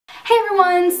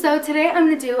everyone! So today I'm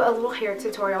going to do a little hair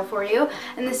tutorial for you,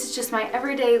 and this is just my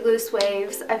everyday loose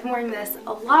waves. I've been wearing this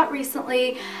a lot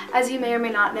recently. As you may or may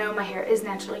not know, my hair is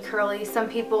naturally curly. Some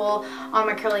people on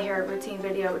my curly hair routine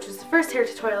video, which was the first hair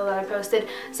tutorial that I posted,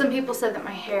 some people said that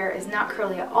my hair is not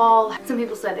curly at all. Some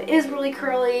people said it is really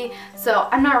curly, so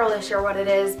I'm not really sure what it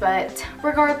is, but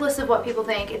regardless of what people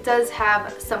think, it does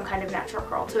have some kind of natural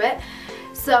curl to it.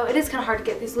 So it is kind of hard to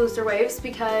get these looser waves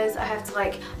because I have to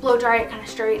like blow dry it kind of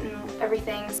straight and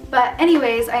everything. But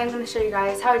anyways, I am going to show you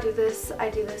guys how I do this.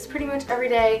 I do this pretty much every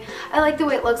day. I like the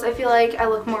way it looks. I feel like I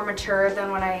look more mature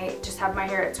than when I just have my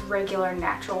hair its regular,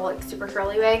 natural, like super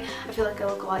curly way. I feel like I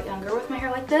look a lot younger with my hair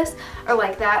like this or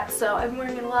like that. So I've been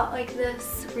wearing it a lot like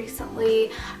this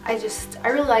recently. I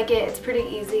really like it. It's pretty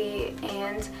easy,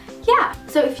 and yeah.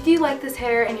 So if you do like this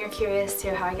hair and you're curious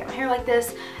to how I get my hair like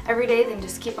this every day, then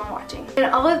just keep on watching.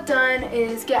 And all I've done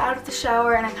is get out of the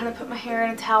shower and I kind of put my hair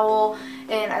in a towel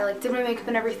and I like did my makeup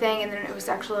and everything, and then it was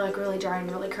actually like really dry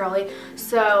and really curly,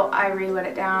 so I re-wet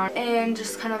it down and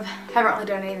just kind of haven't really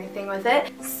done anything with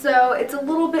it. So it's a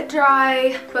little bit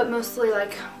dry but mostly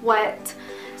like wet.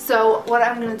 So what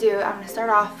I'm going to do, I'm going to start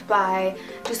off by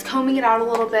just combing it out a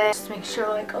little bit, just make sure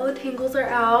like all the tangles are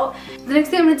out. The next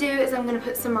thing I'm going to do is I'm going to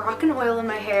put some Morrocan oil in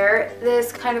my hair.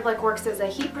 This kind of like works as a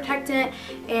heat protectant,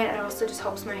 and it also just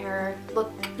helps my hair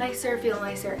look nicer, feel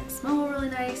nicer, and smell really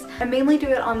nice. I mainly do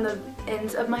it on the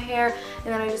ends of my hair,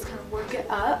 and then I just kind of work it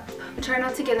up. I try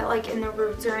not to get it like in the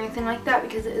roots or anything like that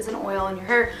because it is an oil and your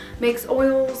hair makes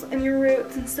oils in your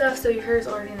roots and stuff, so your hair is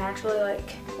already naturally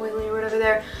like oily or whatever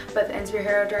there, but the ends of your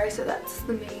hair are dry, so that's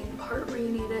the main part where you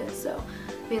need it. So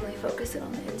mainly focus it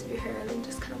on the ends of your hair and then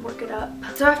just kind of work it up.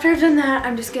 So after I've done that,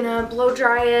 I'm just gonna blow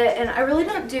dry it, and I really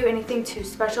don't do anything too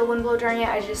special when blow drying it.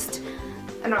 I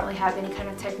don't really have any kind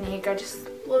of technique. I just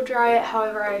blow dry it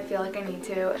however I feel like I need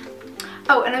to.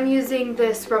 Oh, and I'm using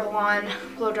this Revlon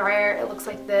blow dryer. It looks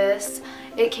like this.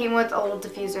 It came with a little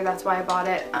diffuser, that's why I bought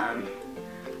it. I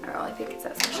don't really think it's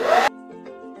that special.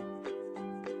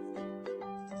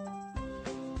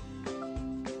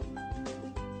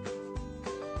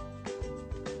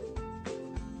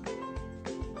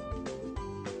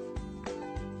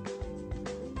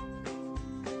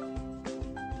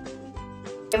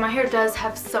 My hair does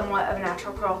have somewhat of a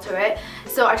natural curl to it,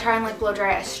 so I try and like blow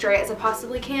dry it as straight as I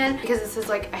possibly can because this is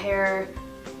like a hair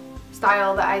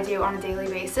style that I do on a daily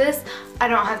basis. I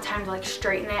don't have time to like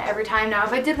straighten it every time. Now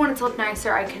if I did want it to look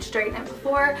nicer, I could straighten it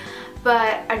before,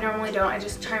 but I normally don't. I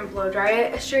just try and blow dry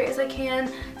it as straight as I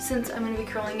can. Since I'm going to be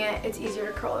curling it, it's easier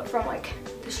to curl it from like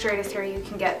the straightest hair you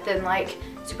can get than like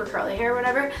super curly hair or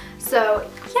whatever. So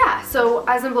yeah, so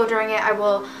as I'm blow drying it, I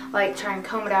will like try and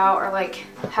comb it out or like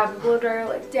have the blow dryer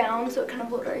like down so it kind of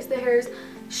blow dries the hairs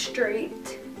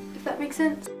straight, if that makes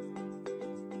sense.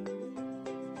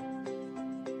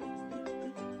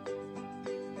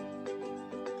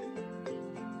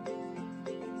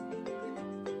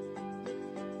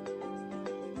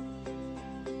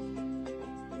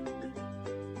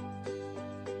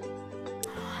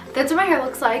 That's what my hair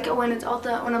looks like when it's all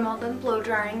done, when I'm all done blow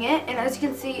drying it. And as you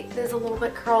can see, it is a little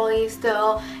bit curly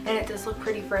still, and it does look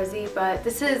pretty frizzy, but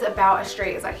this is about as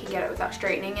straight as I can get it without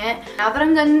straightening it. Now that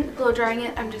I'm done blow drying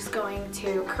it, I'm just going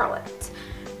to curl it.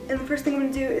 And the first thing I'm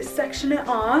going to do is section it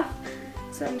off.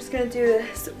 So I'm just going to do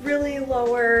this really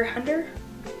lower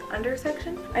under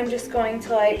section. I'm just going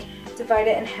to like divide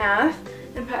it in half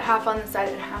and put half on the side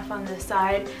and half on this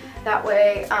side. That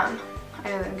way, I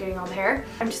know that I'm getting all the hair.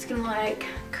 I'm just gonna like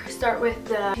start with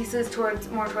the pieces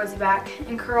more towards the back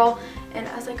and curl, and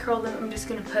as I curl them, I'm just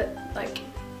gonna put like,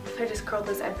 if I just curled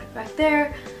this, I'd put it back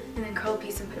there and then curl a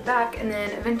piece and put it back, and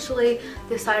then eventually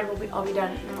this side will all be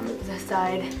done, and I'll move this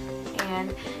side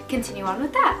and continue on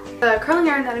with that. The curling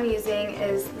iron that I'm using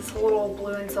is this little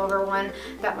blue and silver one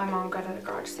that my mom got at a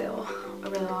garage sale a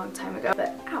really long time ago.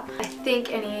 But ow, I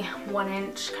think any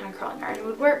 1-inch kind of curling iron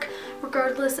would work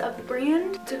regardless of the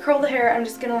brand. To curl the hair, I'm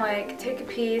just gonna like take a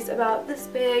piece about this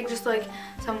big, just like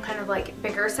some kind of like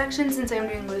bigger section. Since I'm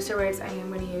doing looser waves, I am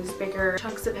going to use bigger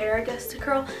chunks of hair, I guess, to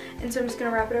curl. And so I'm just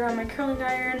gonna wrap it around my curling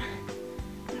iron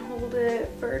and hold it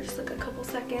for just like a couple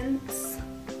seconds.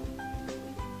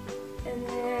 And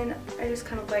then I just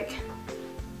kind of like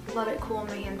let it cool in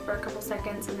my hand for a couple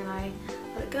seconds, and then I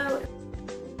let it go.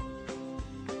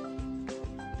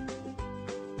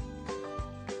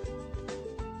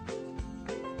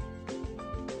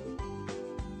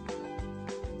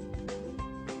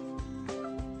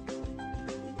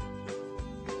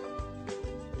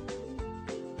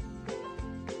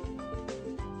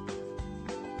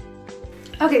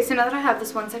 Okay, so now that I have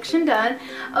this one section done,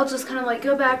 I'll just kind of like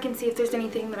go back and see if there's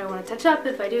anything that I want to touch up.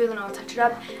 If I do, then I'll touch it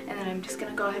up, and then I'm just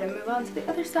going to go ahead and move on to the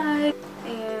other side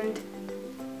and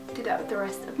do that with the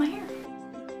rest of my hair.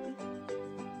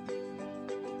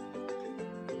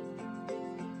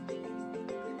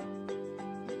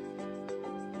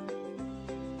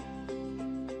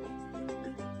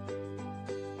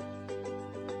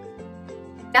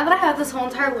 Now that I have this whole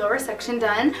entire lower section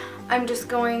done, I'm just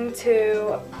going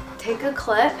to take a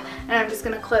clip and I'm just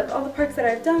going to clip all the parts that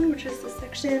I've done, which is this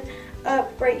section,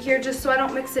 up right here just so I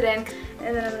don't mix it in.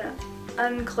 And then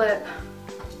I'm going to unclip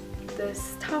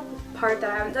this top part that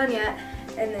I haven't done yet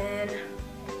and then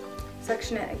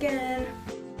section it again.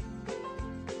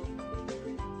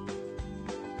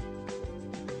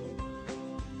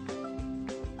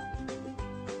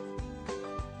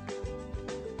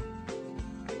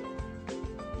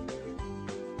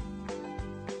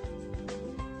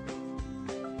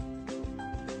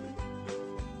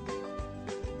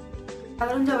 Now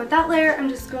that I'm done with that layer, I'm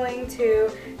just going to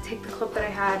take the clip that I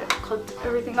had, clipped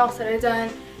everything else that I've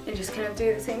done, and just kind of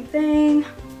do the same thing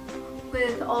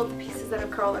with all the pieces that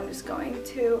I've curled. I'm just going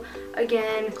to,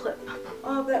 again, clip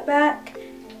all of that back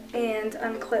and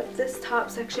unclip this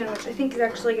top section, which I think is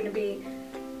actually going to be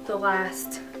the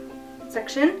last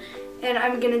section. And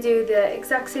I'm going to do the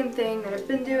exact same thing that I've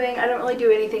been doing. I don't really do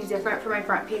anything different for my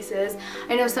front pieces.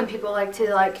 I know some people like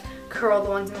to curl the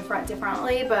ones in the front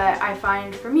differently, but I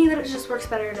find for me that it just works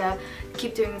better to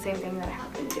keep doing the same thing that I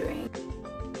have been doing.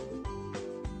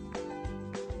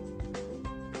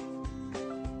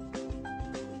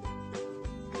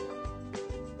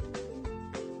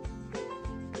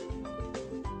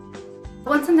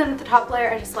 Once I'm done with the top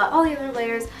layer, I just let all the other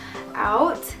layers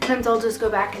out. Sometimes I'll just go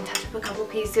back and touch up a couple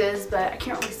pieces, but I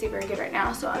can't really see very good right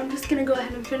now, so I'm just gonna go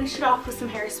ahead and finish it off with some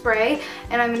hairspray,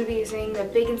 and I'm gonna be using the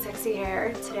Big and Sexy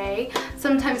Hair today.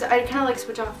 Sometimes I kind of like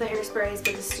switch off the hairsprays,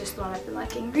 but this is just the one I've been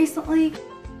liking recently.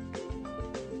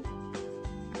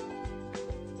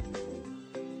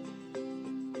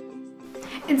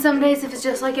 And some days, if it's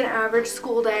just like an average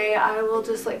school day, I will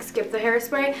just skip the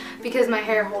hairspray because my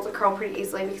hair holds a curl pretty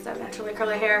easily because I have naturally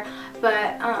curly hair.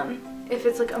 But if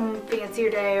it's like a fancier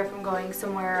day or if I'm going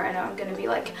somewhere I know I'm going to be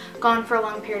gone for a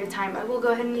long period of time, I will go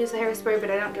ahead and use the hairspray, but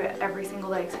I don't do it every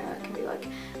single day because I know it can be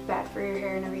bad for your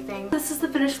hair and everything. This is the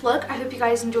finished look. I hope you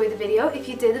guys enjoyed the video. If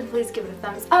you did, then please give it a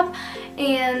thumbs up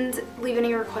and leave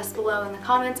any requests below in the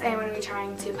comments. I am going to be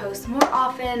trying to post more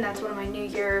often. That's one of my New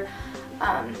Year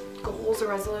goals or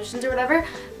resolutions or whatever.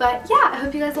 But yeah, I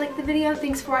hope you guys liked the video.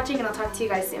 Thanks for watching, and I'll talk to you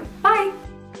guys soon. Bye!